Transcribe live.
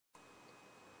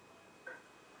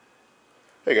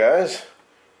Hey guys,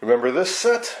 remember this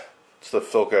set? It's the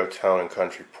Philco Town &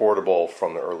 Country Portable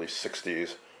from the early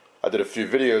 60s. I did a few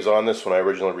videos on this when I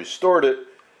originally restored it,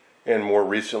 and more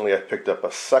recently I picked up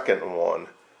a second one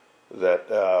that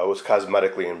was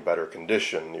cosmetically in better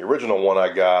condition. The original one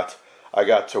I got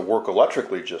to work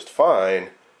electrically just fine,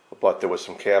 but there was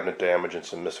some cabinet damage and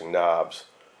some missing knobs.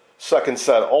 Second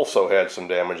set also had some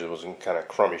damage. It was in kind of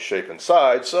crummy shape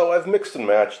inside, so I've mixed and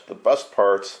matched the best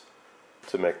parts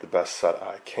to make the best set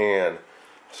I can.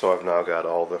 So I've now got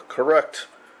all the correct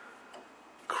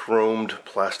chromed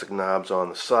plastic knobs on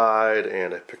the side,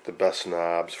 and I picked the best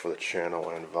knobs for the channel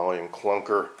and volume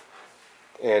clunker.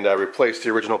 And I replaced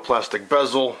the original plastic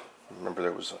bezel. Remember,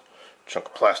 there was a chunk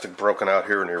of plastic broken out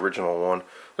here in the original one.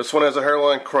 This one has a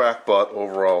hairline crack, but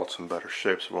overall it's in better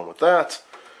shape, so I went with that.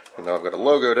 And now I've got a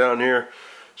logo down here.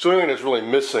 So the only thing that's really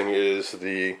missing is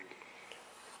the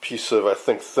piece of, I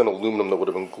think, thin aluminum that would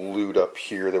have been glued up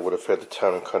here that would have had the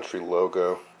Town & Country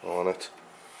logo on it.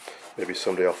 Maybe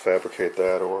someday I'll fabricate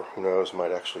that, or who knows,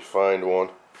 might actually find one.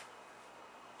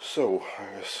 So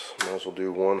I guess I might as well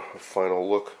do one final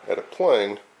look at it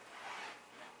playing.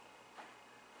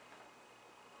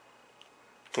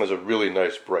 There's a really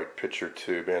nice bright picture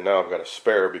tube, and now I've got a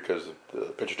spare because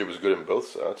the picture tube was good in both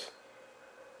sets.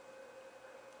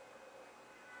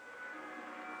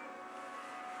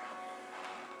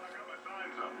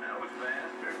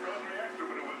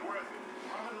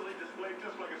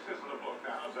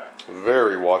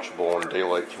 Very watchable in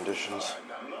daylight conditions.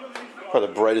 Probably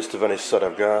the brightest of any set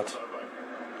I've got. Hey,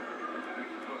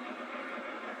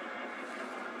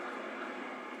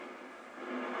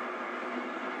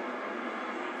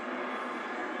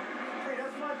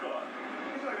 that's my car.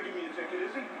 He's not gonna give me a ticket,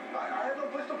 is he? I have no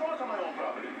place to park on my own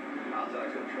property. I'll tell you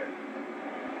a trick.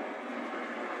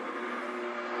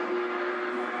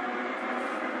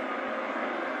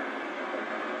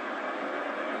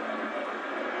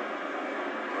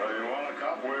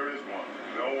 Where is one?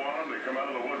 Don't want them to come out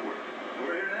of the woodwork.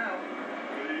 We're here now.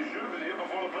 You should have been here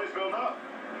before the place built up.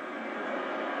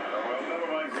 Well,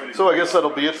 never mind, Gritty. So I guess that'll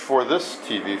be it for this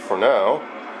TV for now.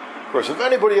 Of course, if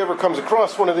anybody ever comes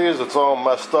across one of these that's all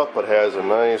messed up but has a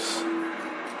nice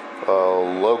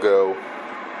logo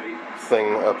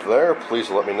thing up there,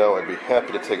 please let me know. I'd be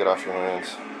happy to take it off your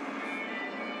hands.